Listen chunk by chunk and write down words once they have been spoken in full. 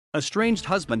Estranged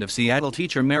husband of Seattle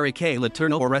teacher Mary Kay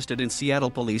Letourneau arrested in Seattle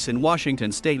police in Washington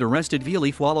state arrested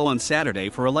Vili Fualaau on Saturday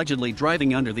for allegedly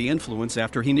driving under the influence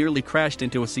after he nearly crashed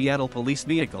into a Seattle police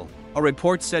vehicle. A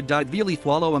report said Vili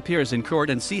Fualaau appears in court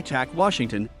in SeaTac,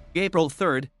 Washington, April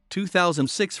 3,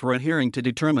 2006 for a hearing to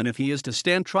determine if he is to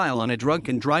stand trial on a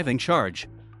drunken driving charge.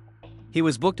 He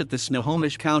was booked at the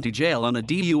Snohomish County Jail on a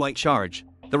DUI charge.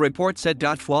 The report said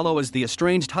Fualaau is the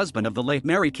estranged husband of the late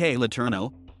Mary Kay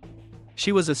Letourneau.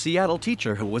 She was a Seattle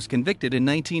teacher who was convicted in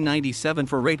 1997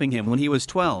 for raping him when he was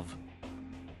 12.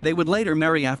 They would later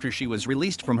marry after she was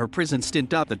released from her prison stint.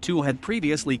 The two had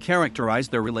previously characterized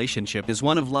their relationship as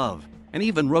one of love, and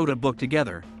even wrote a book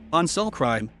together, On Soul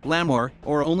Crime, L'amour,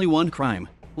 or Only One Crime,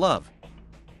 Love.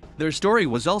 Their story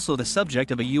was also the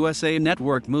subject of a USA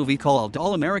Network movie called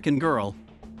All-American Girl.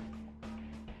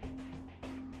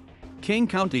 King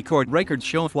County Court records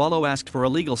show Fualaau asked for a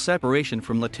legal separation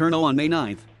from Letourneau on May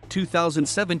 9,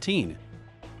 2017.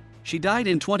 She died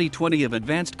in 2020 of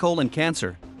advanced colon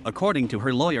cancer, according to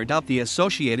her lawyer. The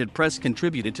Associated Press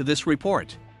contributed to this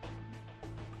report.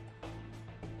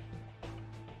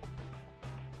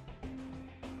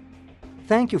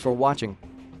 Thank you for watching.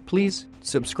 Please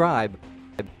subscribe.